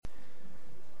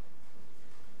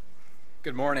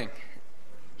Good morning.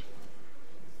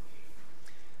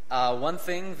 One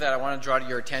thing that I want to draw to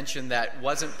your attention that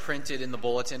wasn't printed in the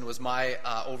bulletin was my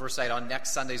oversight on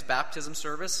next Sunday's baptism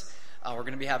service. We're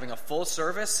going to be having a full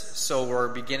service, so we're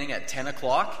beginning at 10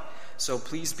 o'clock. So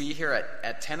please be here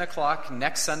at 10 o'clock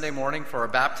next Sunday morning for our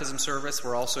baptism service.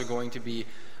 We're also going to be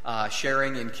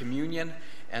sharing in communion,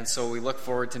 and so we look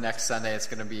forward to next Sunday. It's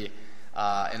going to be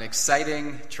an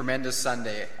exciting, tremendous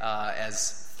Sunday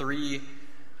as three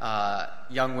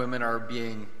young women are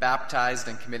being baptized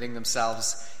and committing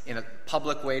themselves in a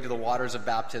public way to the waters of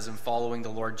baptism, following the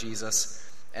Lord Jesus.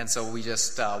 And so we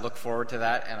just look forward to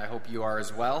that, and I hope you are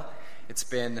as well. It's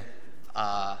been,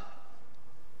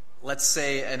 let's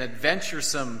say, an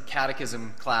adventuresome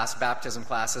catechism class, baptism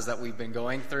classes that we've been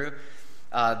going through.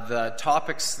 The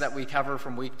topics that we cover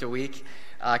from week to week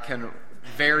can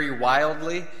vary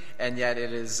wildly, and yet it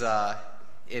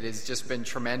has just been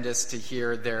tremendous to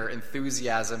hear their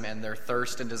enthusiasm and their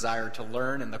thirst and desire to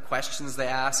learn, and the questions they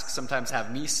ask sometimes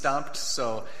have me stumped,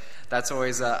 so that's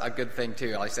always a good thing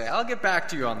too. I say, I'll get back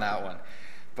to you on that one.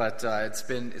 But it's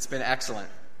been excellent,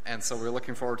 and so we're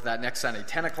looking forward to that next Sunday,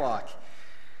 10 o'clock.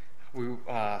 We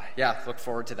look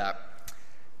forward to that.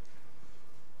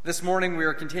 This morning we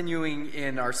are continuing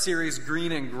in our series,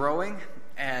 Green and Growing,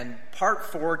 and part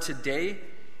 4 today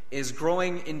is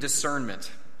Growing in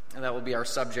Discernment. And that will be our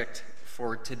subject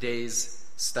for today's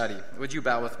study. Would you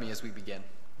bow with me as we begin?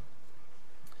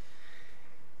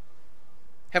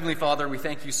 Heavenly Father, we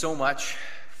thank you so much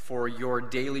for your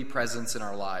daily presence in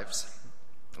our lives.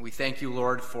 We thank you,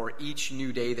 Lord, for each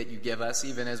new day that you give us,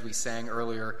 even as we sang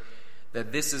earlier,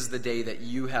 that this is the day that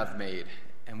you have made,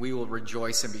 and we will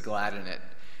rejoice and be glad in it.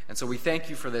 And so we thank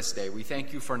you for this day. We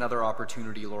thank you for another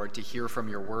opportunity, Lord, to hear from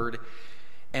your word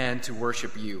and to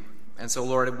worship you. And so,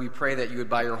 Lord, we pray that you would,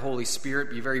 by your Holy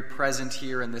Spirit, be very present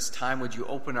here in this time. Would you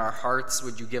open our hearts?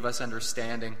 Would you give us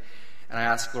understanding? And I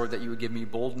ask, Lord, that you would give me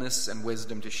boldness and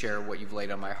wisdom to share what you've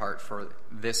laid on my heart for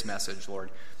this message,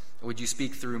 Lord. Would you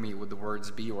speak through me? Would the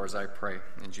words be yours, I pray.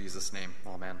 In Jesus' name,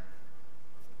 amen.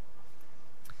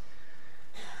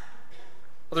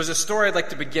 Well, there's a story I'd like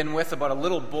to begin with about a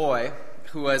little boy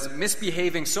who was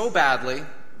misbehaving so badly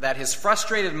that his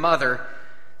frustrated mother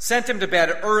sent him to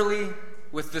bed early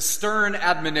with the stern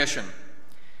admonition.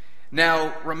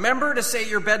 Now, remember to say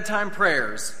your bedtime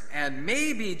prayers, and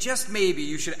maybe, just maybe,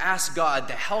 you should ask God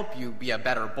to help you be a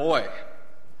better boy.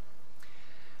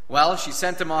 Well, she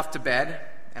sent him off to bed,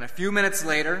 and a few minutes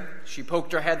later, she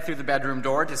poked her head through the bedroom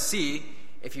door to see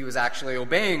if he was actually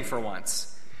obeying for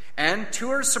once. And to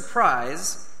her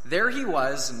surprise, there he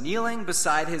was, kneeling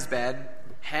beside his bed,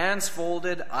 hands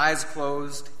folded, eyes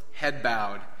closed, head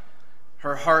bowed.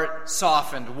 Her heart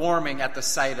softened, warming at the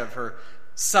sight of her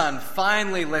son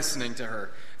finally listening to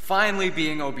her, finally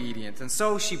being obedient. And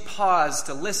so she paused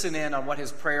to listen in on what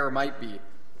his prayer might be.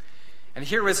 And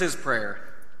here was his prayer.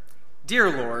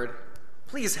 Dear Lord,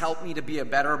 please help me to be a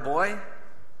better boy.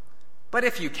 But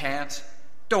if you can't,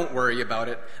 don't worry about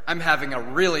it. I'm having a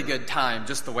really good time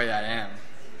just the way I am.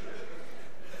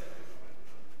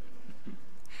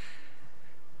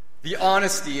 The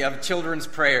honesty of children's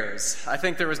prayers. I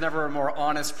think there was never a more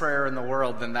honest prayer in the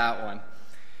world than that one.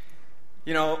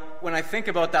 You know, when I think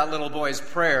about that little boy's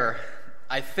prayer,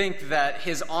 I think that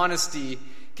his honesty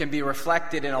can be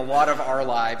reflected in a lot of our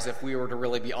lives if we were to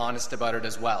really be honest about it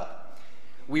as well.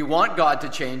 We want God to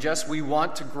change us, we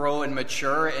want to grow and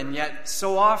mature, and yet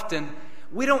so often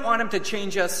we don't want him to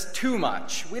change us too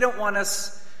much. We don't want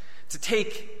us to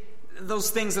take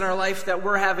those things in our life that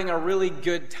we're having a really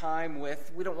good time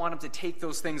with. We don't want him to take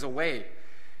those things away.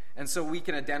 And so we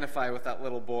can identify with that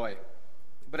little boy.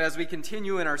 But as we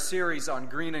continue in our series on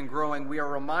Green and Growing, we are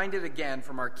reminded again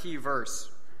from our key verse,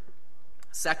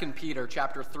 2 Peter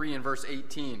chapter 3 and verse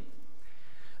 18,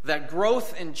 that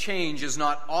growth and change is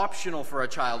not optional for a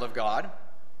child of God.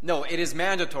 No, it is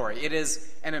mandatory. It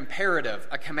is an imperative,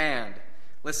 a command.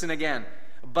 Listen again.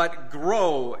 But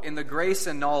grow in the grace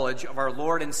and knowledge of our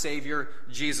Lord and Savior,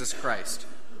 Jesus Christ.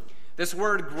 This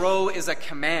word grow is a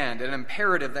command, an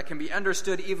imperative that can be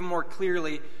understood even more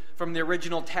clearly from the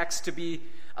original text to be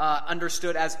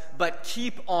understood as, but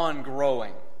keep on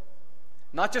growing.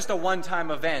 Not just a one-time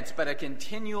event, but a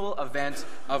continual event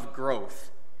of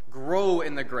growth. Grow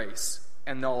in the grace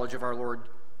and knowledge of our Lord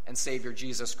and Savior,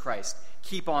 Jesus Christ.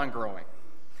 Keep on growing.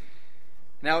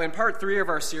 Now, in part 3 of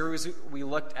our series, we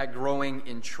looked at growing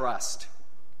in trust.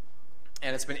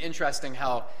 And it's been interesting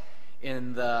how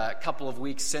in the couple of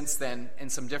weeks since then, in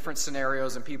some different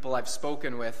scenarios and people I've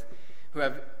spoken with who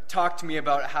have talked to me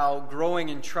about how growing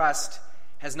in trust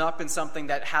has not been something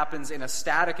that happens in a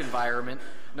static environment.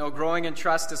 No, growing in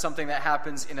trust is something that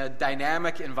happens in a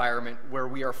dynamic environment where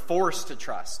we are forced to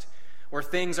trust, where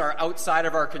things are outside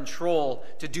of our control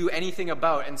to do anything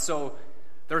about, and so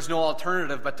there's no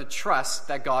alternative but to trust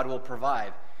that God will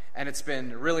provide. And it's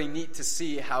been really neat to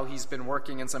see how he's been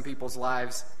working in some people's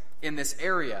lives in this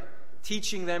area,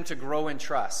 teaching them to grow in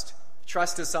trust.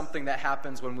 Trust is something that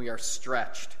happens when we are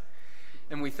stretched.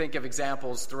 And we think of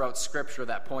examples throughout Scripture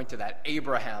that point to that.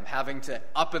 Abraham having to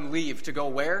up and leave to go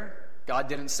where? God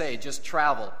didn't say, just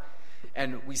travel.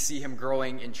 And we see him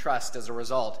growing in trust as a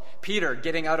result. Peter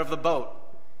getting out of the boat.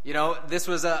 This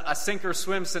was a sink or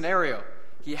swim scenario.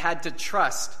 He had to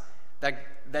trust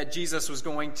that Jesus was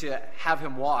going to have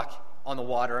him walk on the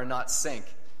water and not sink.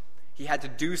 He had to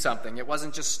do something. It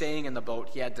wasn't just staying in the boat.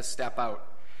 He had to step out.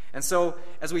 And so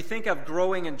as we think of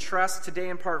growing in trust today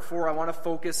in part 4, I want to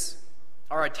focus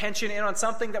our attention in on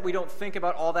something that we don't think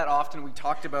about all that often. We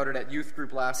talked about it at youth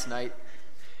group last night.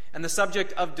 And the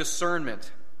subject of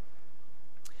discernment.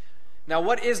 Now,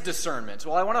 what is discernment?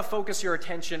 Well, I want to focus your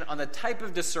attention on the type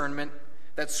of discernment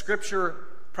that Scripture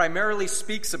primarily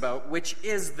speaks about, which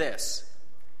is this: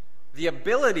 the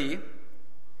ability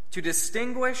to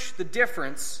distinguish the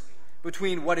difference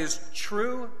between what is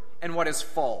true and what is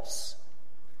false.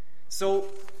 So,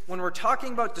 when we're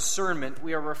talking about discernment,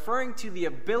 we are referring to the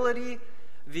ability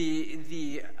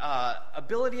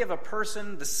ability of a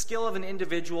person, the skill of an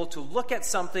individual to look at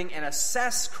something and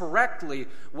assess correctly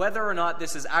whether or not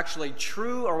this is actually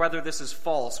true or whether this is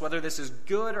false, whether this is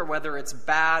good or whether it's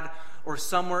bad or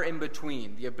somewhere in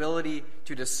between, the ability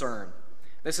to discern.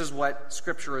 This is what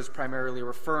Scripture is primarily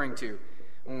referring to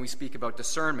when we speak about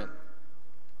discernment.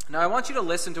 Now, I want you to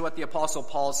listen to what the Apostle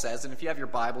Paul says, and if you have your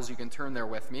Bibles, you can turn there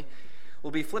with me.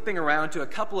 We'll be flipping around to a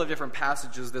couple of different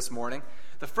passages this morning.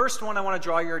 The first one I want to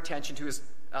draw your attention to is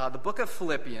the book of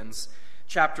Philippians,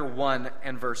 chapter 1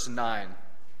 and verse 9.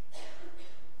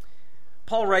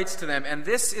 Paul writes to them, "And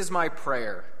this is my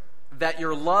prayer, that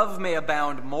your love may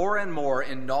abound more and more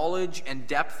in knowledge and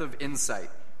depth of insight,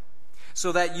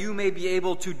 so that you may be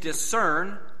able to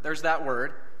discern," there's that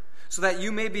word, "so that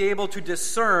you may be able to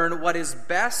discern what is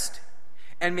best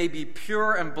and may be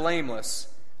pure and blameless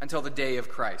until the day of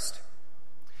Christ."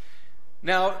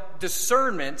 Now,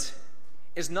 discernment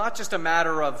is not just a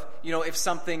matter of, if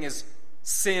something is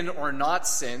sin or not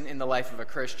sin in the life of a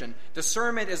Christian.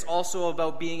 Discernment is also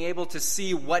about being able to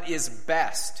see what is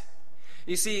best.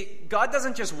 You see, God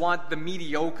doesn't just want the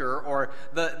mediocre or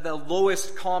the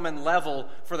lowest common level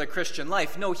for the Christian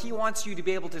life. No, he wants you to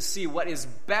be able to see what is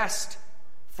best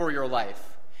for your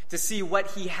life, to see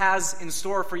what he has in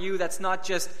store for you that's not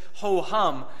just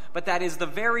ho-hum, but that is the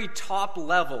very top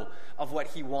level of what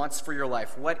he wants for your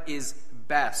life. What is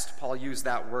best? Paul used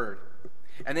that word.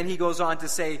 And then he goes on to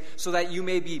say, so that you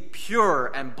may be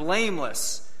pure and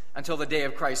blameless until the day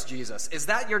of Christ Jesus. Is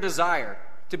that your desire?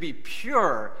 To be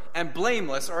pure and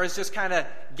blameless, or is just kind of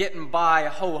getting by,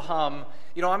 ho-hum,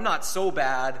 I'm not so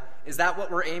bad. Is that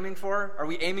what we're aiming for? Are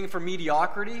we aiming for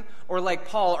mediocrity? Or like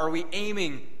Paul, are we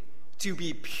aiming to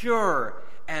be pure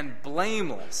and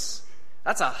blameless?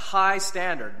 That's a high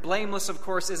standard. Blameless, of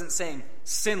course, isn't saying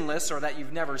sinless or that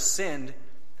you've never sinned,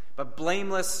 but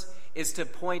blameless is to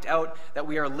point out that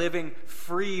we are living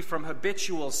free from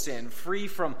habitual sin, free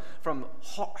from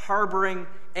harboring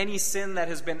any sin that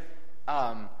has been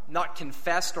not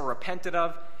confessed or repented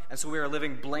of, and so we are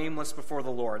living blameless before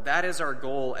the Lord. That is our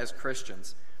goal as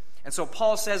Christians. And so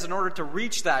Paul says in order to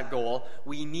reach that goal,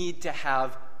 we need to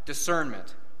have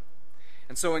discernment.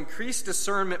 And so increased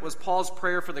discernment was Paul's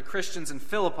prayer for the Christians in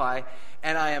Philippi,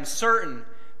 and I am certain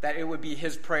that it would be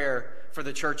his prayer for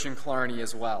the church in Killarney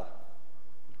as well.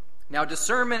 Now,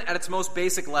 discernment at its most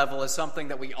basic level is something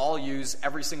that we all use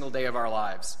every single day of our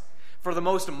lives, for the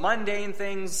most mundane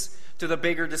things to the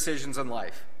bigger decisions in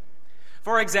life.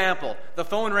 For example, the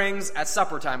phone rings at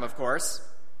supper time, of course.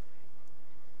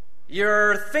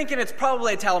 You're thinking it's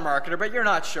probably a telemarketer, but you're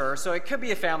not sure, so it could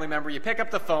be a family member. You pick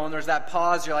up the phone, there's that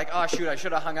pause, you're like, oh shoot, I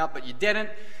should have hung up, but you didn't.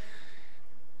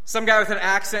 Some guy with an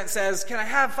accent says, can I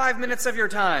have 5 minutes of your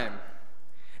time?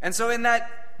 And so in that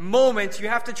moment, you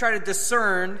have to try to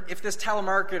discern if this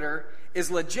telemarketer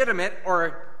is legitimate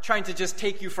or trying to just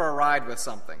take you for a ride with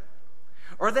something.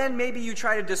 Or then maybe you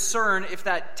try to discern if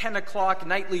that 10 o'clock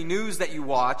nightly news that you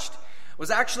watched was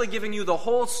actually giving you the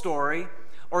whole story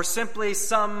or simply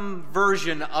some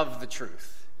version of the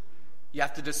truth. You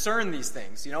have to discern these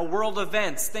things. World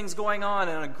events, things going on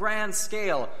a grand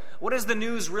scale. What is the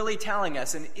news really telling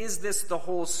us? And is this the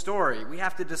whole story? We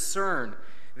have to discern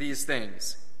these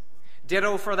things.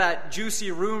 Ditto for that juicy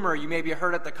rumor you maybe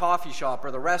heard at the coffee shop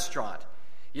or the restaurant.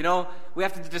 You know, we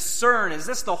have to discern, is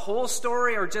this the whole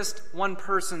story or just one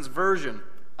person's version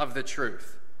of the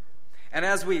truth? And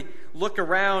as we look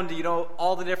around, you know,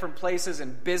 all the different places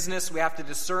in business, we have to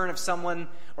discern if someone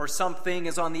or something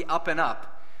is on the up and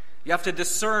up. You have to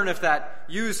discern if that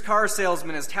used car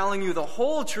salesman is telling you the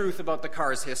whole truth about the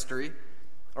car's history,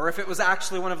 or if it was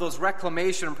actually one of those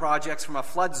reclamation projects from a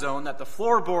flood zone that the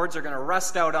floorboards are going to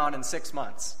rust out on in 6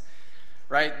 months.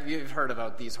 Right? You've heard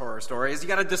about these horror stories. You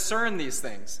got to discern these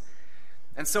things.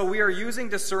 And so we are using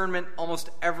discernment almost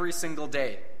every single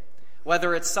day.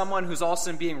 Whether it's someone who's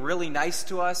also being really nice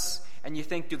to us, and you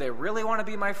think, do they really want to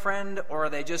be my friend, or are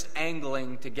they just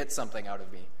angling to get something out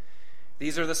of me?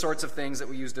 These are the sorts of things that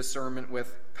we use discernment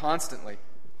with constantly.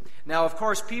 Now, of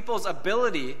course, people's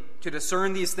ability to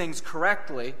discern these things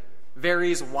correctly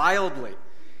varies wildly.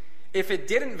 If it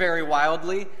didn't vary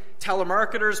wildly,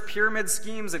 telemarketers, pyramid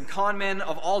schemes, and con men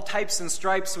of all types and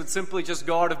stripes would simply just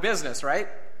go out of business, right?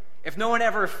 If no one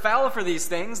ever fell for these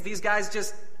things, these guys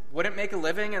just wouldn't make a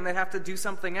living and they'd have to do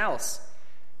something else.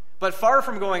 But far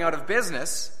from going out of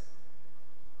business,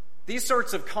 these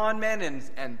sorts of con men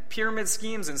and pyramid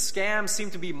schemes and scams seem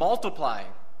to be multiplying.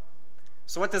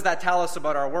 So what does that tell us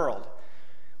about our world?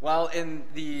 Well, in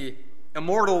the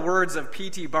immortal words of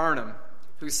P.T. Barnum,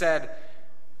 who said,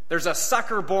 "There's a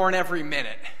sucker born every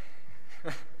minute."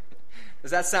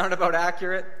 Does that sound about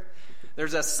accurate?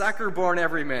 There's a sucker born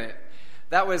every minute.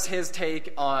 That was his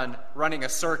take on running a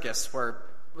circus, where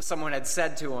someone had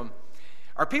said to him,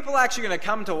 "Are people actually going to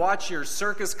come to watch your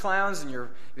circus clowns and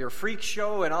your freak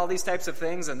show and all these types of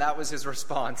things?" And that was his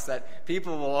response, that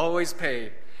people will always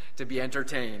pay to be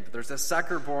entertained. There's a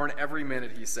sucker born every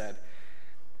minute, he said.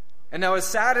 And now, as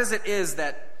sad as it is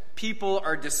that people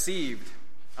are deceived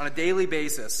on a daily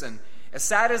basis, and as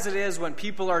sad as it is when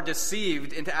people are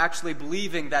deceived into actually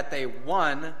believing that they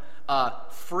won a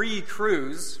free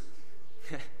cruise,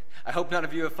 I hope none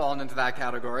of you have fallen into that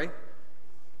category.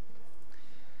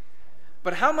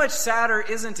 But how much sadder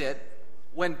isn't it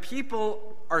when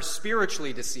people are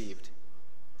spiritually deceived?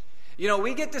 You know,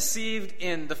 we get deceived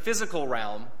in the physical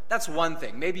realm. That's one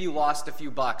thing. Maybe you lost a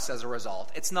few bucks as a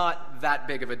result. It's not that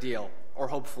big of a deal, or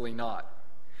hopefully not.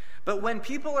 But when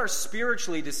people are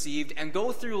spiritually deceived and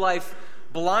go through life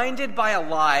blinded by a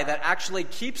lie that actually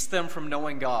keeps them from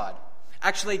knowing God,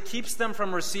 actually keeps them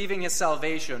from receiving His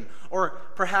salvation, or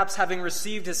perhaps having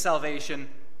received His salvation,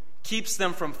 keeps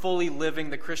them from fully living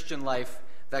the Christian life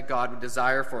that God would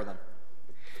desire for them.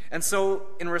 And so,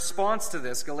 in response to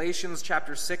this, Galatians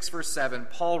chapter 6, verse 7,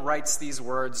 Paul writes these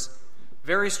words,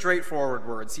 very straightforward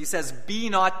words. He says, "Be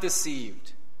not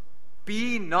deceived.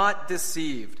 Be not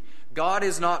deceived. God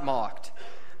is not mocked.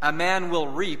 A man will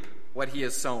reap what he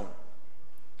has sown."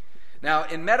 Now,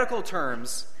 in medical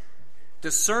terms,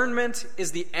 discernment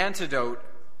is the antidote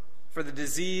for the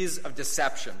disease of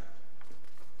deception.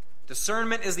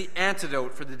 Discernment is the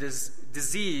antidote for the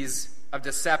disease of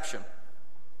deception.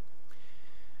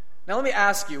 Now let me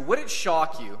ask you, would it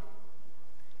shock you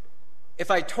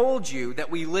if I told you that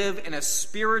we live in a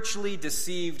spiritually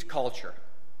deceived culture?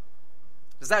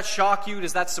 Does that shock you?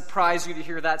 Does that surprise you to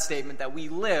hear that statement, that we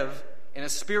live in a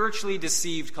spiritually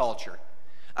deceived culture?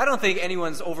 I don't think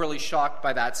anyone's overly shocked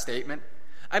by that statement.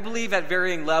 I believe at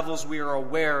varying levels we are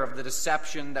aware of the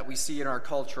deception that we see in our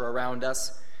culture around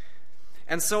us.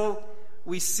 And so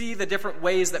we see the different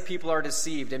ways that people are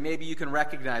deceived, and maybe you can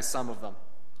recognize some of them.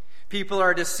 People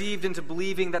are deceived into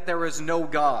believing that there is no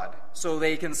God, so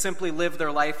they can simply live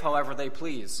their life however they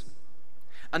please.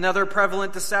 Another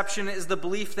prevalent deception is the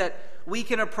belief that we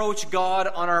can approach God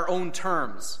on our own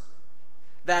terms,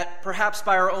 that perhaps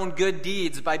by our own good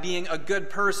deeds, by being a good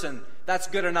person, that's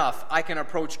good enough. I can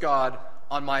approach God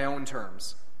on my own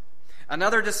terms.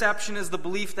 Another deception is the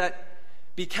belief that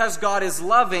because God is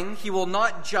loving, He will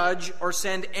not judge or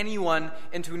send anyone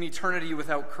into an eternity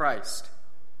without Christ.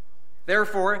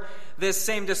 Therefore, this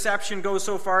same deception goes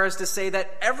so far as to say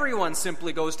that everyone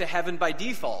simply goes to heaven by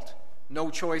default. No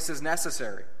choice is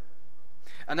necessary.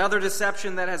 Another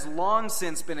deception that has long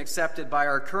since been accepted by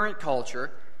our current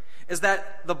culture is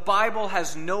that the Bible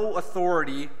has no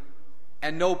authority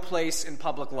and no place in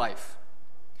public life.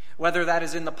 Whether that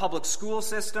is in the public school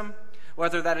system,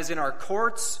 whether that is in our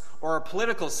courts or our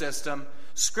political system,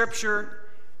 Scripture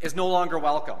is no longer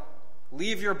welcome.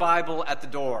 Leave your Bible at the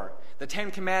door. The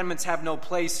Ten Commandments have no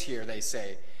place here, they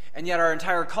say. And yet our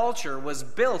entire culture was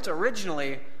built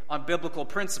originally on biblical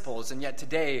principles, and yet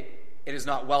today it is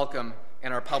not welcome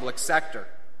in our public sector.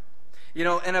 You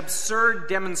know, an absurd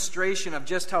demonstration of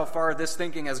just how far this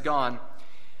thinking has gone.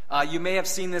 You may have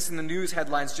seen this in the news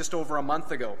headlines just over a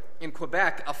month ago. In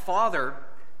Quebec, a father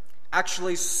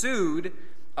actually sued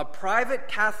a private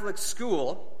Catholic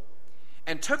school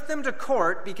and took them to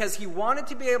court because he wanted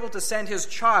to be able to send his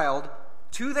child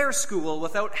to their school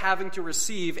without having to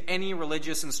receive any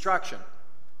religious instruction.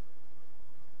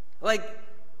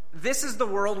 This is the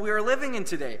world we are living in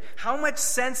today. How much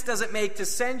sense does it make to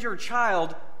send your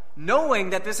child knowing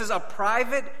that this is a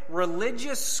private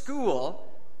religious school,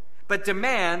 but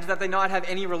demand that they not have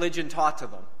any religion taught to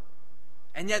them?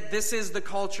 And yet this is the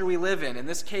culture we live in, and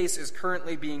this case is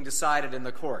currently being decided in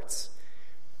the courts.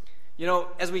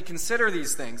 As we consider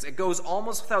these things, it goes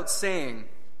almost without saying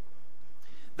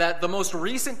that the most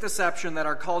recent deception that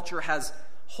our culture has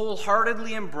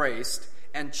wholeheartedly embraced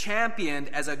and championed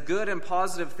as a good and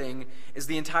positive thing is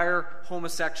the entire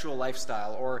homosexual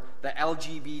lifestyle, or the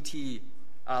LGBT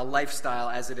lifestyle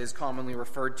as it is commonly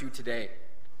referred to today.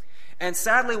 And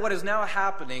sadly, what is now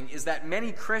happening is that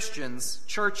many Christians,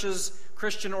 churches,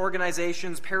 Christian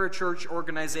organizations, parachurch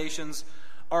organizations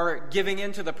are giving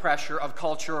into the pressure of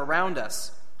culture around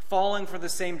us, falling for the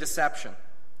same deception.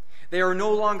 They are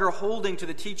no longer holding to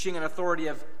the teaching and authority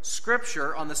of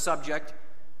Scripture on the subject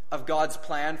of God's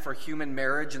plan for human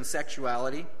marriage and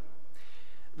sexuality.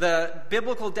 The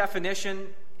biblical definition,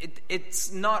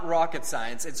 it's not rocket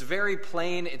science. It's very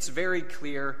plain, it's very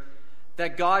clear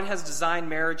that God has designed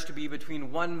marriage to be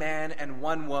between one man and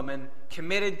one woman,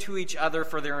 committed to each other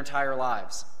for their entire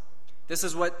lives. This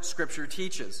is what Scripture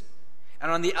teaches.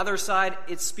 And on the other side,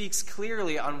 it speaks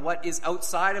clearly on what is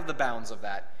outside of the bounds of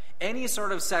that. Any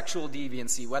sort of sexual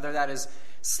deviancy, whether that is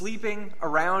sleeping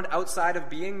around outside of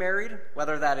being married,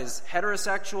 whether that is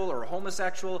heterosexual or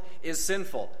homosexual, is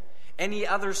sinful. Any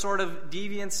other sort of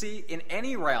deviancy in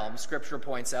any realm, Scripture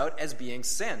points out as being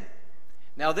sin.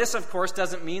 Now, this, of course,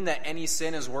 doesn't mean that any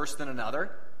sin is worse than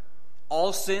another.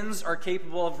 All sins are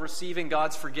capable of receiving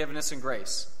God's forgiveness and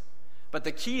grace. But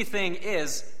the key thing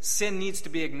is, sin needs to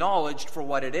be acknowledged for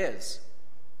what it is.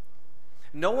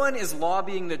 No one is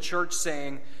lobbying the church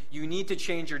saying, you need to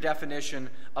change your definition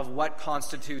of what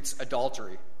constitutes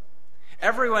adultery.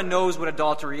 Everyone knows what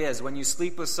adultery is. When you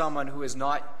sleep with someone who is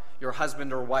not your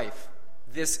husband or wife,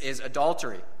 this is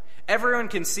adultery. Everyone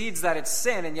concedes that it's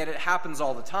sin, and yet it happens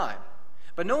all the time.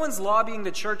 But no one's lobbying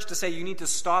the church to say you need to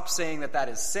stop saying that that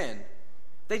is sin.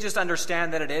 They just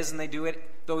understand that it is, and they do it.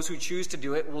 Those who choose to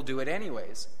do it will do it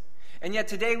anyways. And yet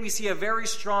today we see a very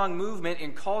strong movement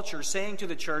in culture saying to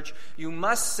the church, you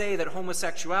must say that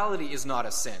homosexuality is not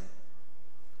a sin.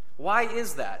 Why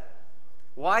is that?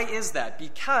 Why is that?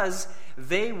 Because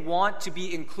they want to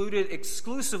be included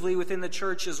exclusively within the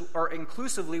church or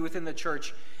inclusively within the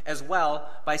church as well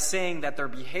by saying that their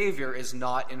behavior is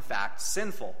not in fact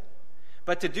sinful.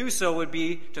 But to do so would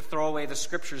be to throw away the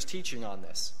Scripture's teaching on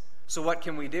this. So what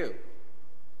can we do?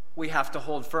 We have to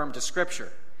hold firm to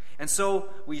Scripture. And so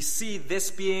we see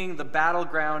this being the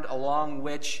battleground along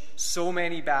which so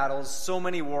many battles, so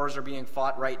many wars are being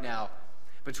fought right now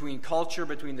between culture,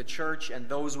 between the church, and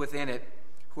those within it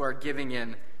who are giving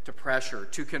in to pressure,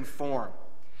 to conform.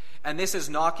 And this is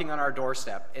knocking on our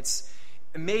doorstep. It's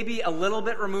maybe a little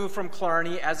bit removed from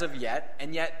Killarney as of yet,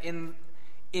 and yet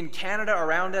in Canada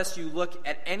around us, you look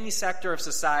at any sector of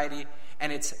society,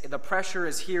 and the pressure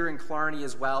is here in Killarney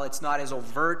as well. It's not as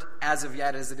overt as of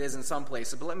yet as it is in some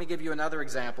places. But let me give you another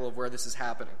example of where this is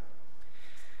happening.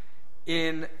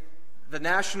 In the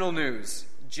national news,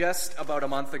 just about a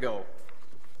month ago,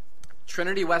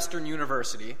 Trinity Western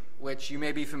University, which you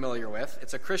may be familiar with,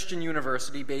 it's a Christian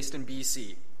university based in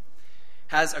BC,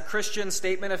 has a Christian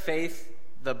statement of faith.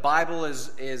 The Bible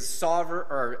is sovereign,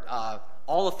 or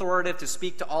all authoritative to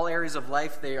speak to all areas of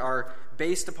life. They are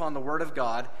based upon the Word of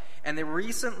God. And they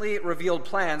recently revealed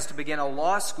plans to begin a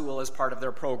law school as part of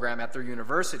their program at their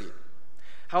university.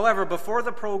 However, before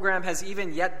the program has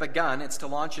even yet begun, it's to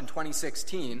launch in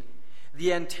 2016,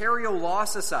 the Ontario Law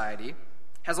Society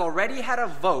has already had a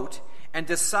vote and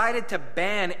decided to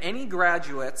ban any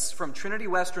graduates from Trinity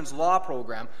Western's law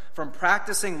program from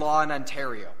practicing law in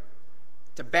Ontario.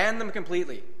 To ban them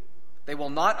completely. They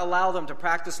will not allow them to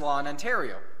practice law in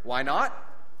Ontario. Why not?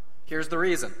 Here's the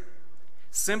reason.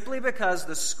 Simply because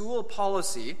the school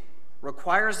policy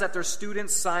requires that their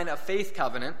students sign a faith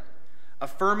covenant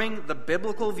affirming the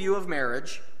biblical view of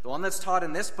marriage, the one that's taught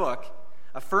in this book,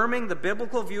 affirming the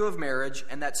biblical view of marriage,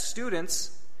 and that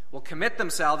students will commit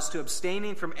themselves to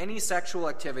abstaining from any sexual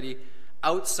activity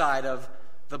outside of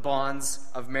the bonds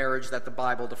of marriage that the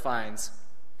Bible defines.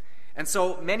 And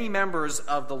so many members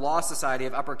of the Law Society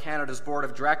of Upper Canada's Board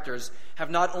of Directors have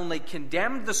not only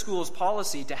condemned the school's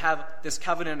policy to have this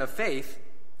covenant of faith,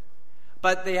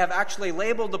 but they have actually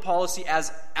labeled the policy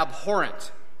as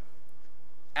abhorrent.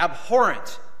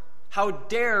 Abhorrent. How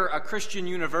dare a Christian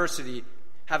university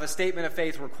have a statement of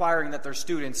faith requiring that their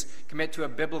students commit to a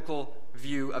biblical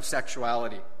view of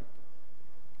sexuality?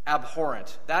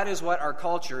 abhorrent. That is what our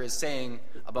culture is saying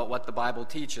about what the Bible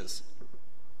teaches.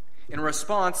 In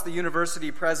response, the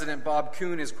university president, Bob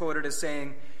Kuhn, is quoted as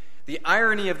saying, "The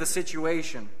irony of the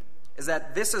situation is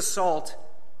that this assault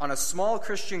on a small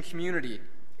Christian community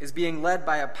is being led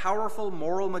by a powerful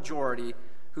moral majority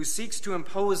who seeks to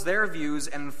impose their views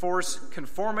and enforce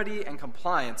conformity and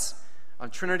compliance on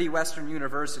Trinity Western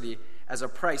University as a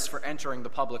price for entering the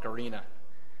public arena."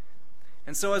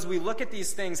 And so as we look at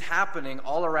these things happening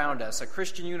all around us, a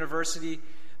Christian university,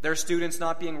 their students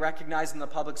not being recognized in the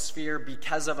public sphere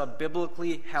because of a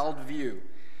biblically held view,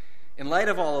 in light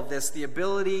of all of this, the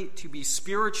ability to be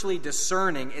spiritually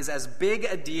discerning is as big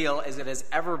a deal as it has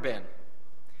ever been.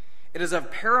 It is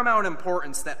of paramount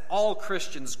importance that all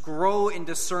Christians grow in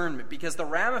discernment because the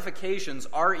ramifications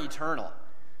are eternal.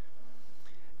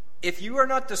 If you are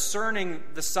not discerning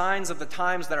the signs of the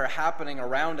times that are happening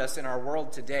around us in our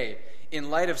world today in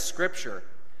light of Scripture,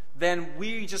 then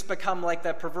we just become like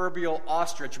that proverbial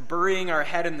ostrich burying our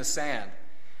head in the sand.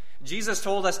 Jesus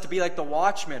told us to be like the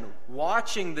watchman,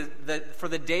 watching for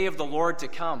the day of the Lord to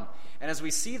come. And as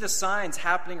we see the signs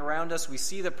happening around us, we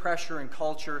see the pressure in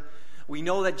culture, we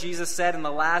know that Jesus said in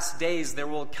the last days there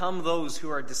will come those who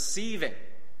are deceiving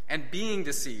and being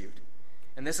deceived.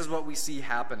 And this is what we see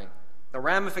happening. The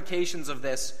ramifications of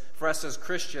this for us as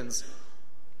Christians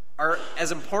are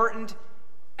as important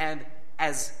and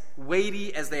as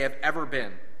weighty as they have ever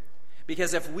been.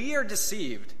 Because if we are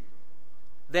deceived,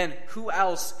 then who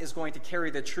else is going to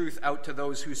carry the truth out to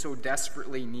those who so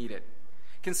desperately need it?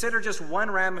 Consider just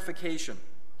one ramification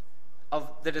of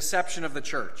the deception of the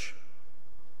church.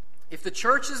 If the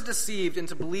church is deceived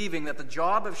into believing that the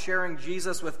job of sharing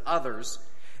Jesus with others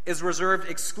is reserved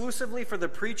exclusively for the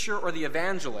preacher or the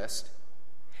evangelist,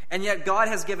 and yet God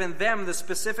has given them the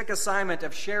specific assignment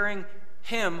of sharing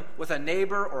him with a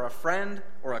neighbor or a friend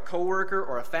or a coworker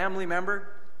or a family member,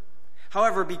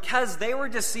 however, because they were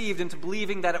deceived into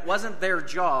believing that it wasn't their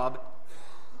job,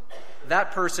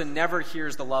 that person never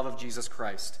hears the love of Jesus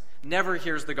Christ, never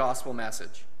hears the gospel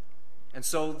message. And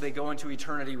so they go into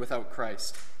eternity without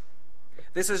Christ.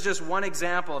 This is just one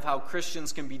example of how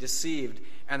Christians can be deceived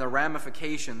and the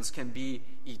ramifications can be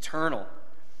eternal.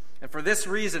 And for this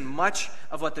reason, much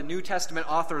of what the New Testament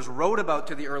authors wrote about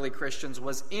to the early Christians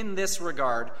was in this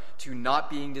regard to not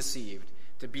being deceived,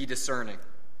 to be discerning.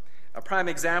 A prime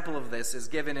example of this is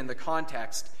given in the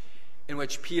context in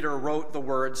which Peter wrote the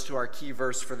words to our key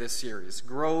verse for this series,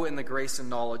 "Grow in the grace and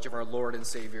knowledge of our Lord and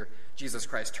Savior, Jesus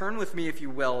Christ." Turn with me, if you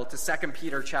will, to 2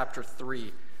 Peter chapter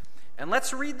 3. And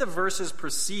let's read the verses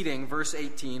preceding verse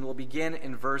 18. We'll begin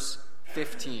in verse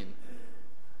 15.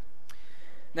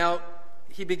 Now,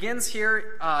 he begins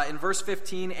here in verse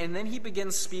 15, and then he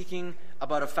begins speaking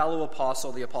about a fellow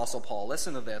apostle, the Apostle Paul.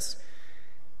 Listen to this.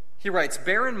 He writes,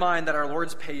 "Bear in mind that our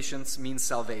Lord's patience means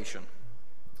salvation,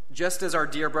 just as our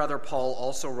dear brother Paul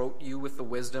also wrote you with the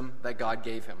wisdom that God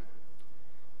gave him.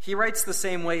 He writes the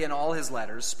same way in all his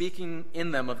letters, speaking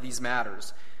in them of these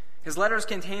matters. His letters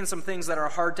contain some things that are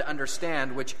hard to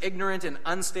understand, which ignorant and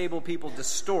unstable people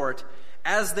distort,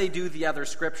 as they do the other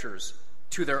scriptures,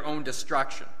 to their own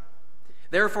destruction.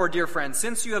 Therefore, dear friends,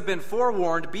 since you have been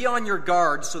forewarned, be on your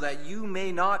guard so that you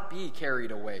may not be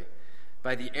carried away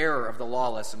by the error of the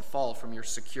lawless and fall from your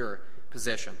secure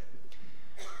position."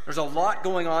 There's a lot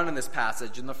going on in this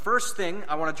passage, and the first thing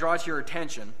I want to draw to your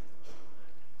attention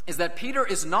is that Peter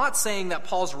is not saying that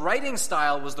Paul's writing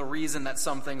style was the reason that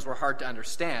some things were hard to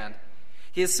understand.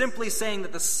 He is simply saying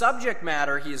that the subject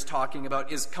matter he is talking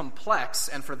about is complex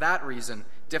and for that reason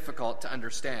difficult to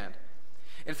understand.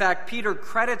 In fact, Peter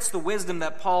credits the wisdom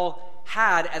that Paul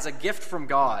had as a gift from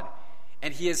God,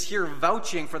 and he is here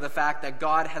vouching for the fact that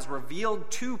God has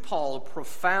revealed to Paul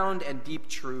profound and deep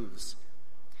truths.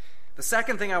 The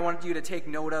second thing I want you to take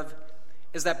note of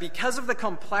is that because of the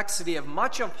complexity of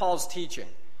much of Paul's teaching,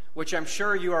 which I'm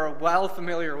sure you are well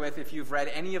familiar with if you've read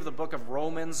any of the book of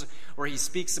Romans, where he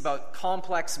speaks about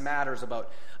complex matters,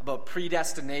 about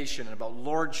predestination, and about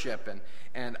lordship,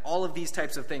 and all of these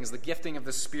types of things, the gifting of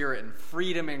the Spirit and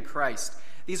freedom in Christ.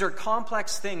 These are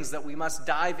complex things that we must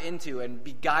dive into and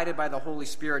be guided by the Holy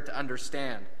Spirit to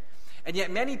understand. And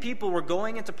yet many people were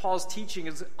going into Paul's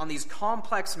teachings on these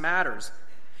complex matters,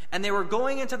 and they were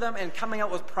going into them and coming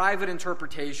out with private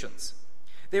interpretations.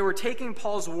 They were taking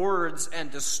Paul's words and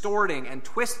distorting and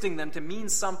twisting them to mean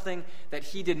something that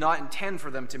he did not intend for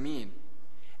them to mean.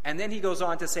 And then he goes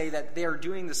on to say that they are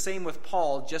doing the same with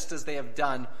Paul just as they have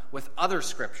done with other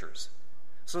scriptures.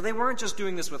 So they weren't just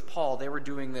doing this with Paul, they were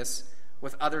doing this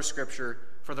with other scripture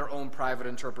for their own private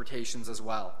interpretations as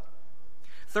well.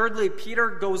 Thirdly, Peter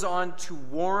goes on to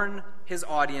warn his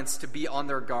audience to be on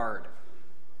their guard.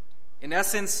 In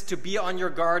essence, to be on your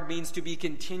guard means to be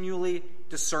continually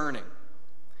discerning,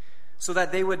 so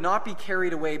that they would not be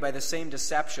carried away by the same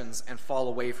deceptions and fall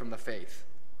away from the faith.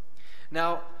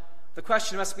 Now, the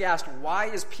question must be asked, why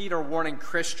is Peter warning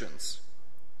Christians?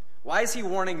 Why is he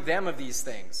warning them of these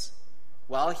things?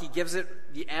 Well, he gives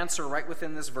it the answer right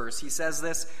within this verse. He says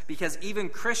this because even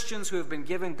Christians who have been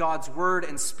given God's word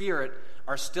and spirit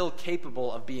are still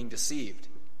capable of being deceived.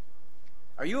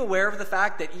 Are you aware of the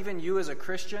fact that even you as a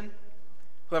Christian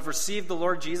who have received the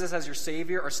Lord Jesus as your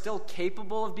Savior are still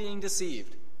capable of being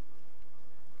deceived?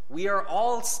 We are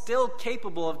all still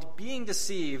capable of being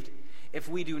deceived if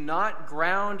we do not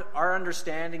ground our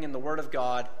understanding in the Word of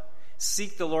God,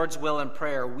 seek the Lord's will in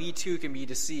prayer. We too can be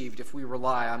deceived if we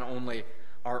rely on only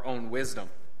our own wisdom.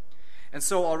 And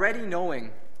so already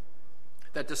knowing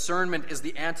that discernment is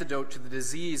the antidote to the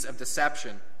disease of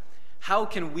deception, how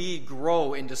can we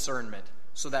grow in discernment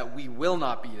so that we will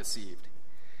not be deceived?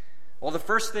 Well, the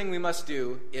first thing we must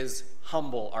do is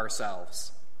humble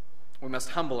ourselves. We must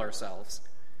humble ourselves.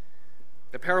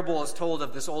 The parable is told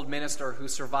of this old minister who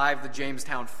survived the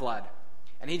Jamestown flood.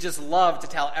 And he just loved to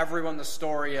tell everyone the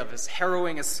story of his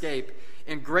harrowing escape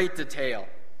in great detail.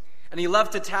 And he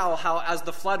loved to tell how as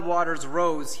the floodwaters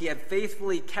rose, he had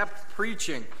faithfully kept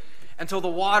preaching until the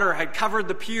water had covered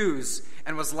the pews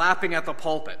and was lapping at the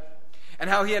pulpit. And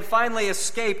how he had finally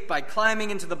escaped by climbing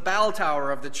into the bell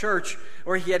tower of the church,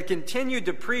 where he had continued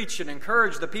to preach and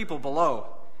encourage the people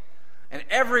below. And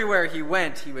everywhere he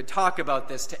went, he would talk about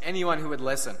this to anyone who would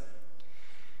listen.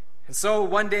 And so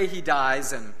one day he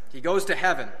dies and he goes to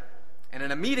heaven. And in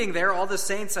a meeting there, all the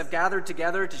saints have gathered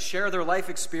together to share their life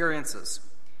experiences.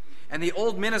 And the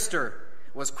old minister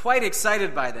was quite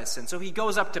excited by this. And so he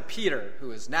goes up to Peter,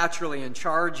 who is naturally in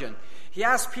charge, and he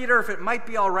asked Peter if it might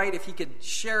be all right if he could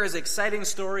share his exciting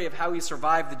story of how he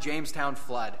survived the Jamestown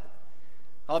flood.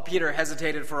 Well, Peter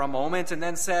hesitated for a moment and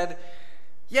then said,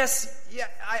 Yes,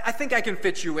 I think I can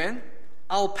fit you in.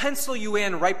 I'll pencil you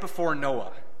in right before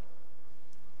Noah.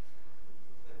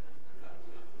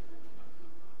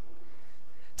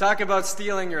 Talk about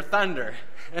stealing your thunder.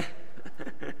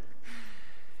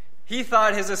 He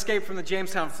thought his escape from the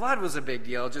Jamestown flood was a big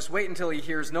deal. Just wait until he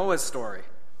hears Noah's story.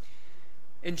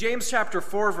 In James chapter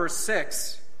 4, verse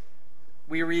 6,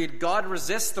 we read, God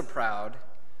resists the proud,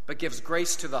 but gives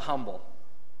grace to the humble.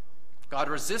 God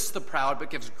resists the proud, but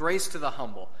gives grace to the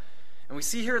humble. And we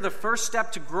see here the first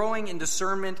step to growing in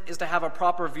discernment is to have a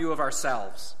proper view of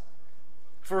ourselves.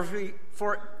 For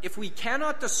if we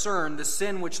cannot discern the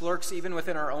sin which lurks even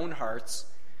within our own hearts,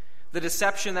 the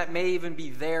deception that may even be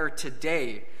there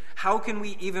today, how can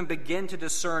we even begin to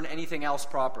discern anything else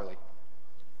properly?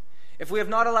 If we have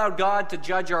not allowed God to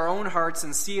judge our own hearts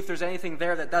and see if there's anything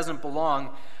there that doesn't belong,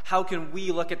 how can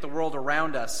we look at the world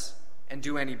around us and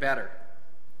do any better?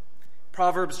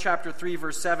 Proverbs chapter 3,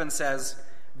 verse 7 says,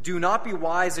 Do not be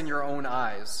wise in your own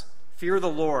eyes. Fear the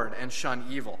Lord and shun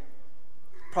evil.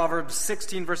 Proverbs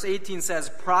 16, verse 18 says,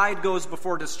 Pride goes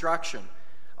before destruction,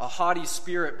 a haughty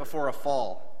spirit before a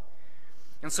fall.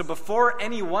 And so before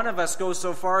any one of us goes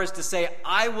so far as to say,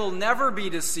 I will never be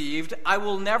deceived, I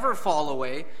will never fall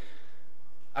away,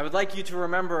 I would like you to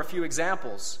remember a few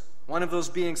examples. One of those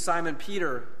being Simon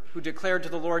Peter, who declared to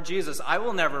the Lord Jesus, I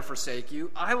will never forsake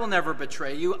you, I will never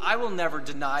betray you, I will never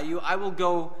deny you, I will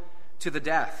go to the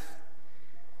death.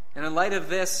 And in light of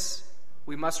this,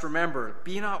 we must remember,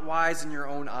 be not wise in your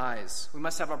own eyes. We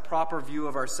must have a proper view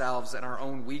of ourselves and our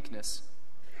own weakness.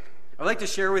 I'd like to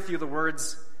share with you the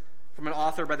words from an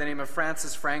author by the name of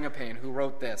Francis Frangipane, who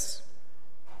wrote this.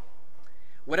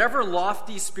 Whatever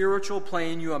lofty spiritual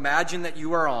plane you imagine that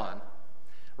you are on,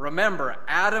 remember,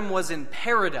 Adam was in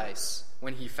paradise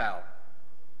when he fell.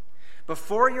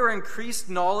 Before your increased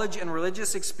knowledge and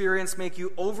religious experience make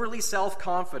you overly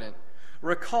self-confident,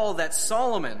 recall that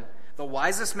Solomon, the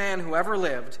wisest man who ever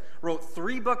lived, wrote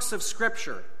 3 books of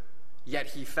Scripture, yet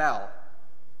he fell.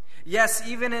 Yes,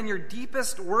 even in your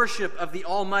deepest worship of the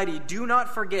Almighty, do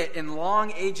not forget in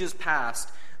long ages past,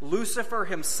 Lucifer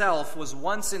himself was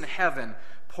once in heaven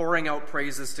pouring out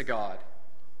praises to God.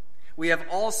 We have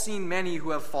all seen many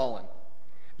who have fallen.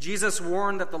 Jesus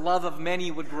warned that the love of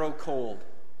many would grow cold.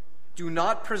 Do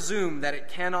not presume that it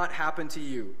cannot happen to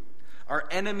you. Our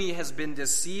enemy has been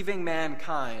deceiving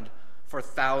mankind for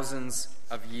thousands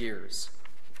of years.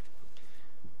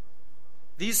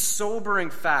 These sobering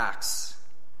facts,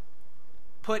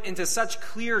 put into such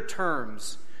clear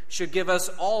terms, should give us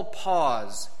all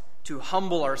pause to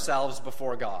humble ourselves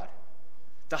before God.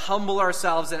 To humble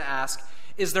ourselves and ask,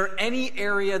 is there any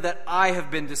area that I have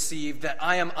been deceived that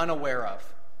I am unaware of?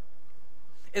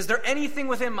 Is there anything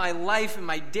within my life and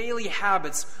my daily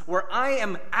habits where I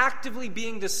am actively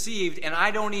being deceived and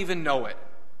I don't even know it?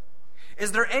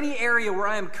 Is there any area where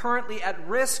I am currently at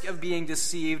risk of being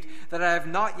deceived that I have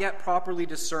not yet properly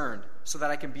discerned so that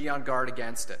I can be on guard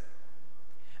against it?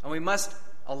 And we must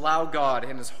allow God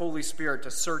and His Holy Spirit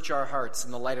to search our hearts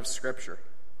in the light of Scripture.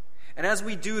 And as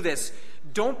we do this,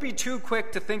 don't be too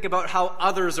quick to think about how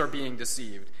others are being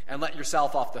deceived and let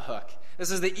yourself off the hook. This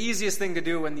is the easiest thing to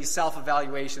do when these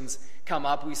self-evaluations come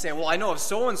up. We say, well, I know of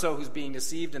so-and-so who's being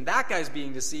deceived, and that guy's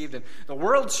being deceived, and the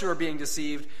world's sure being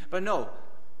deceived. But no,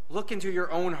 look into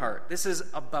your own heart. This is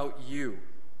about you.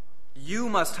 You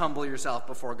must humble yourself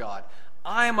before God.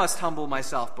 I must humble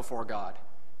myself before God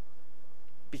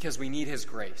because we need His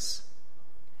grace.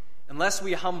 Unless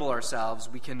we humble ourselves,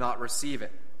 we cannot receive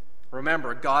it.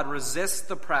 Remember, God resists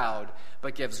the proud,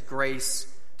 but gives grace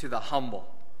to the humble.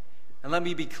 And let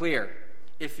me be clear.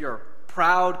 If you're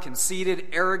proud, conceited,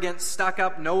 arrogant,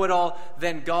 stuck-up, know-it-all,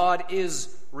 then God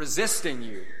is resisting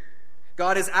you.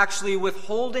 God is actually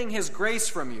withholding His grace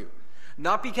from you,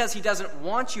 not because He doesn't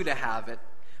want you to have it,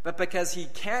 but because He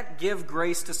can't give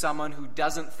grace to someone who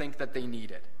doesn't think that they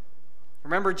need it.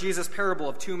 Remember Jesus' parable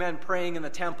of two men praying in the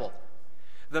temple.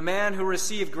 The man who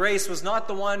received grace was not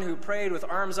the one who prayed with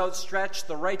arms outstretched,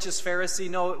 the righteous Pharisee.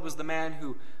 No, it was the man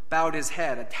who bowed his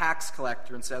head, a tax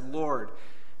collector, and said, "Lord,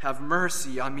 have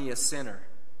mercy on me, a sinner."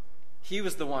 He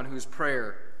was the one whose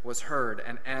prayer was heard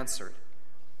and answered.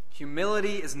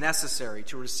 Humility is necessary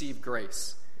to receive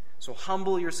grace. So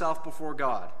humble yourself before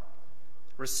God.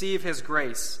 Receive His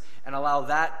grace and allow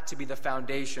that to be the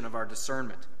foundation of our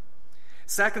discernment.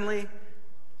 Secondly,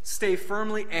 stay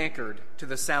firmly anchored to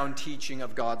the sound teaching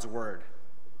of God's Word.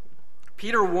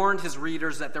 Peter warned his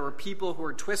readers that there were people who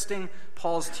were twisting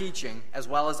Paul's teaching as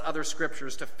well as other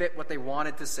scriptures to fit what they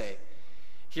wanted to say.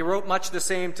 He wrote much the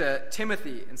same to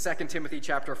Timothy in 2 Timothy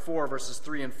chapter 4, verses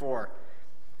 3 and 4.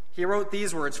 He wrote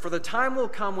these words, "For the time will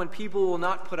come when people will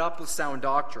not put up with sound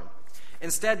doctrine.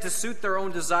 Instead, to suit their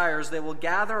own desires, they will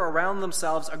gather around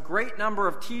themselves a great number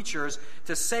of teachers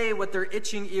to say what their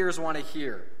itching ears want to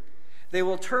hear. They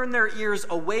will turn their ears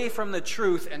away from the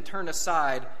truth and turn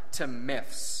aside to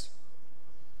myths."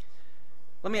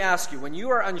 Let me ask you, when you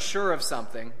are unsure of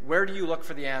something, where do you look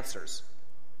for the answers?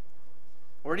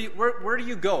 Where do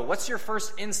you go? What's your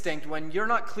first instinct when you're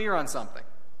not clear on something?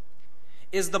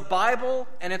 Is the Bible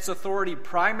and its authority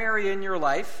primary in your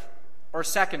life or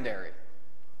secondary?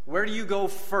 Where do you go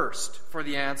first for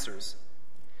the answers?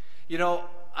 You know,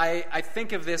 I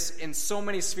think of this in so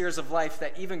many spheres of life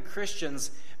that even Christians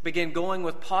begin going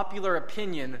with popular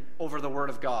opinion over the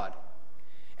Word of God.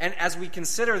 And as we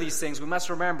consider these things, we must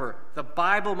remember the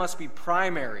Bible must be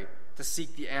primary to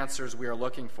seek the answers we are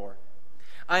looking for.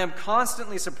 I am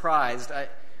constantly surprised, I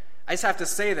just have to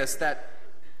say this, that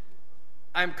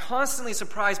I'm constantly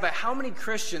surprised by how many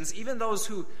Christians, even those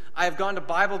who I have gone to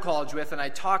Bible college with and I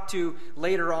talk to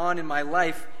later on in my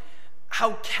life,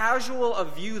 how casual a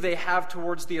view they have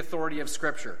towards the authority of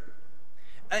Scripture.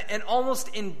 An almost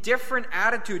indifferent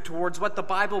attitude towards what the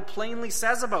Bible plainly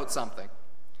says about something.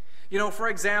 You know, for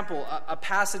example, a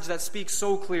passage that speaks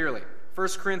so clearly,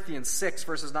 1 Corinthians 6,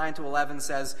 verses 9 to 11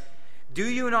 says, "Do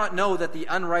you not know that the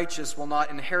unrighteous will not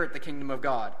inherit the kingdom of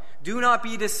God? Do not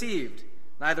be deceived.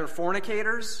 Neither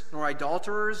fornicators, nor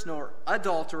idolaters, nor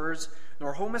adulterers,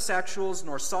 nor homosexuals,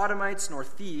 nor sodomites, nor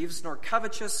thieves, nor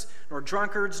covetous, nor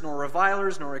drunkards, nor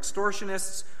revilers, nor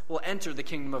extortionists will enter the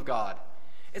kingdom of God."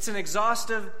 It's an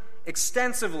exhaustive,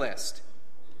 extensive list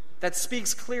that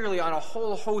speaks clearly on a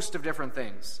whole host of different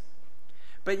things.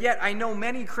 But yet I know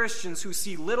many Christians who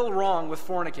see little wrong with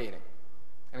fornicating.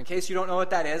 And in case you don't know what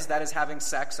that is having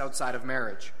sex outside of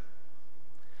marriage.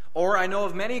 Or I know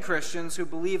of many Christians who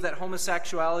believe that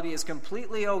homosexuality is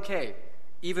completely okay,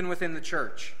 even within the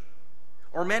church.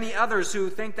 Or many others who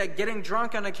think that getting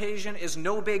drunk on occasion is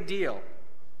no big deal.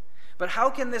 But how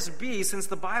can this be, since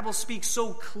the Bible speaks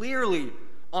so clearly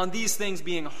on these things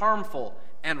being harmful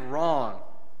and wrong?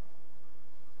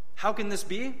 How can this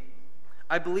be?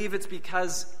 I believe it's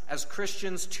because, as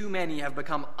Christians, too many have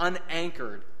become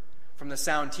unanchored from the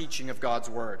sound teaching of God's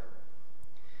Word.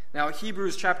 Now,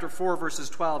 Hebrews chapter 4, verses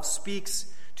 12 speaks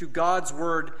to God's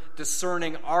Word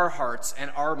discerning our hearts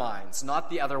and our minds, not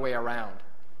the other way around.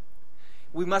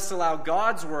 We must allow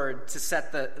God's Word to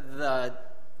set the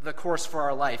course for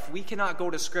our life. We cannot go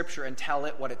to Scripture and tell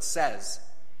it what it says.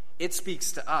 It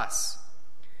speaks to us.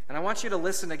 And I want you to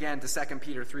listen again to 2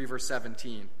 Peter 3, verse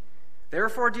 17.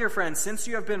 "Therefore, dear friends, since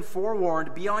you have been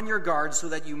forewarned, be on your guard so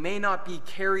that you may not be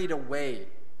carried away."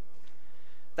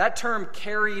 That term,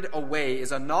 carried away,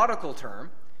 is a nautical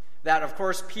term that, of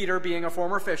course, Peter, being a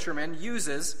former fisherman,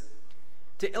 uses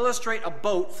to illustrate a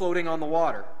boat floating on the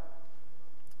water.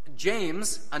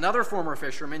 James, another former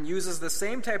fisherman, uses the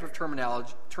same type of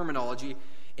terminology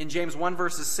in James 1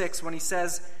 verses 6 when he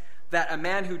says that a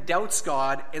man who doubts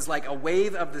God is like a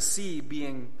wave of the sea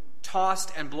being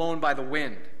tossed and blown by the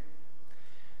wind.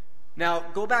 Now,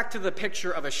 go back to the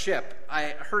picture of a ship. I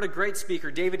heard a great speaker,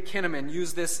 David Kinnaman,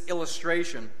 use this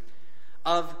illustration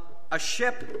of a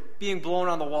ship being blown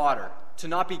on the water to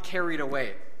not be carried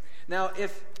away. Now,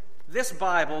 if this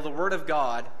Bible, the Word of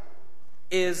God,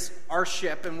 is our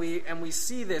ship, and we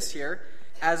see this here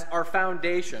as our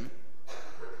foundation,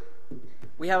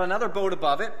 we have another boat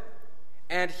above it,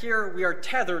 and here we are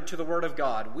tethered to the Word of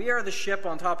God. We are the ship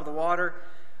on top of the water.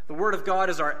 The Word of God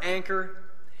is our anchor.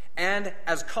 And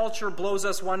as culture blows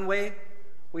us one way,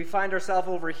 we find ourselves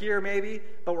over here maybe,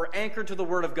 but we're anchored to the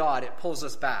Word of God. It pulls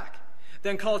us back.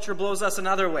 Then culture blows us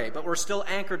another way, but we're still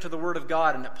anchored to the Word of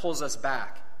God, and it pulls us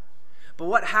back. But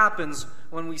what happens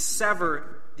when we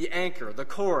sever the anchor, the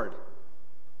cord?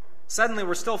 Suddenly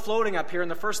we're still floating up here, and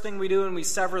the first thing we do when we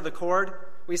sever the cord,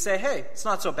 we say, hey, it's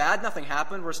not so bad, nothing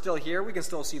happened, we're still here, we can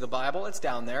still see the Bible, it's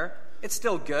down there, it's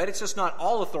still good, it's just not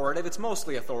all authoritative, it's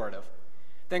mostly authoritative.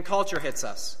 Then culture hits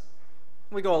us.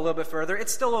 We go a little bit further,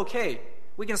 it's still okay.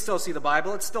 We can still see the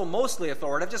Bible, it's still mostly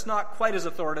authoritative, just not quite as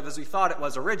authoritative as we thought it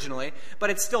was originally, but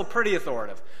it's still pretty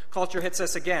authoritative. Culture hits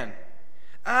us again.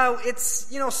 It's,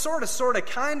 sort of,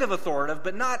 kind of authoritative,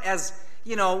 but not as,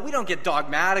 we don't get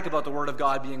dogmatic about the Word of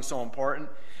God being so important.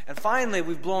 And finally,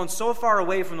 we've blown so far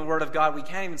away from the Word of God, we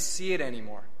can't even see it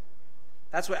anymore.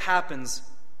 That's what happens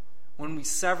when we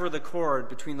sever the cord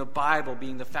between the Bible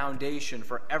being the foundation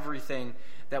for everything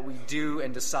that we do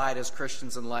and decide as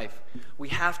Christians in life. We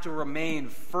have to remain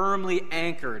firmly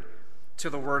anchored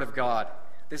to the Word of God.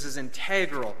 This is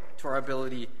integral to our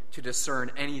ability to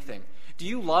discern anything. Do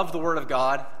you love the Word of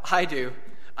God? I do.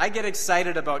 I get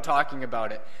excited about talking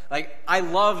about it. I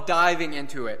love diving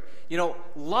into it.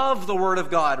 Love the Word of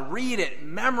God. Read it,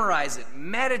 memorize it,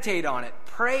 meditate on it,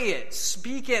 pray it,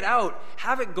 speak it out.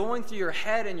 Have it going through your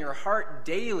head and your heart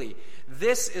daily.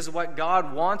 This is what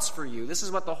God wants for you. This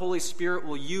is what the Holy Spirit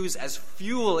will use as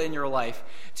fuel in your life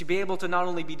to be able to not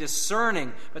only be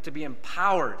discerning, but to be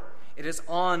empowered. It is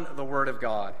on the Word of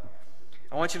God.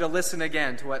 I want you to listen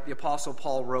again to what the Apostle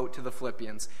Paul wrote to the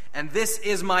Philippians. And this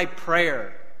is my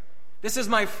prayer. This is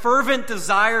my fervent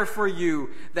desire for you,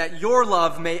 that your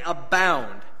love may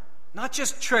abound. Not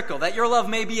just trickle, that your love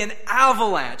may be an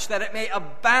avalanche, that it may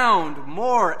abound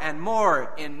more and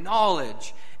more in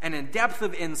knowledge and in depth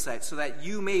of insight, so that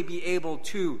you may be able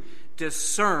to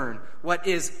discern what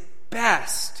is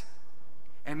best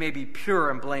and may be pure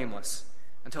and blameless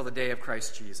until the day of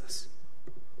Christ Jesus.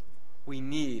 We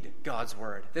need God's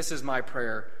Word. This is my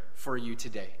prayer for you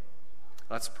today.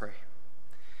 Let's pray.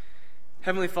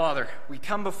 Heavenly Father, we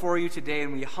come before you today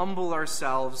and we humble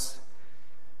ourselves.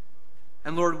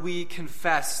 And Lord, we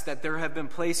confess that there have been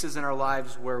places in our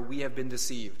lives where we have been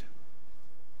deceived.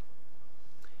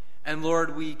 And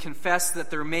Lord, we confess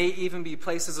that there may even be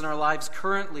places in our lives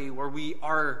currently where we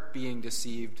are being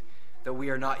deceived that we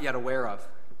are not yet aware of.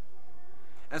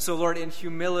 And so, Lord, in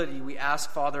humility, we ask,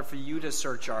 Father, for you to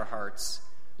search our hearts.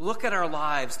 Look at our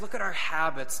lives. Look at our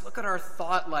habits. Look at our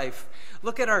thought life.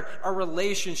 Look at our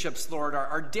relationships, Lord,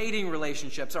 our dating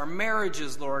relationships, our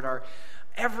marriages, Lord, our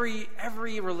every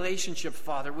relationship,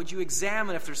 Father. Would you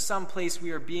examine if there's some place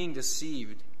we are being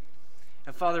deceived?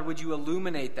 And, Father, would you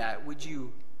illuminate that? Would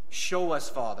you show us,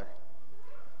 Father?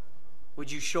 Would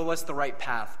you show us the right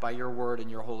path by your word and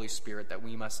your Holy Spirit that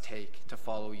we must take to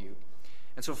follow you?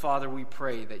 And so, Father, we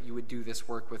pray that you would do this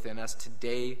work within us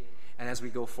today and as we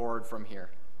go forward from here.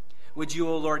 Would you,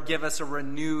 O Lord, give us a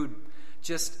renewed,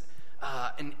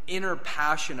 an inner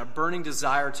passion, a burning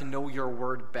desire to know your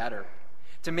word better,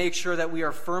 to make sure that we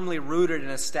are firmly rooted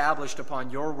and established upon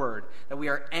your word, that we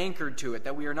are anchored to it,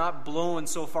 that we are not blown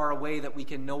so far away that we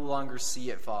can no longer see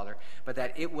it, Father, but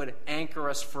that it would anchor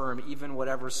us firm, even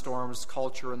whatever storms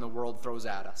culture and the world throws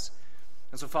at us.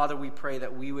 And so, Father, we pray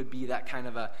that we would be that kind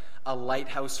of a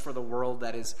lighthouse for the world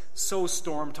that is so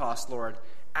storm-tossed, Lord,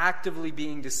 actively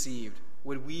being deceived.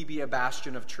 Would we be a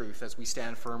bastion of truth as we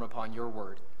stand firm upon your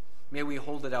word? May we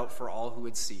hold it out for all who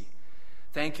would see.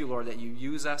 Thank you, Lord, that you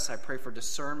use us. I pray for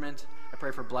discernment. I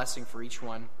pray for blessing for each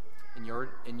one. In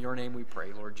your name we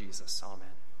pray, Lord Jesus. Amen.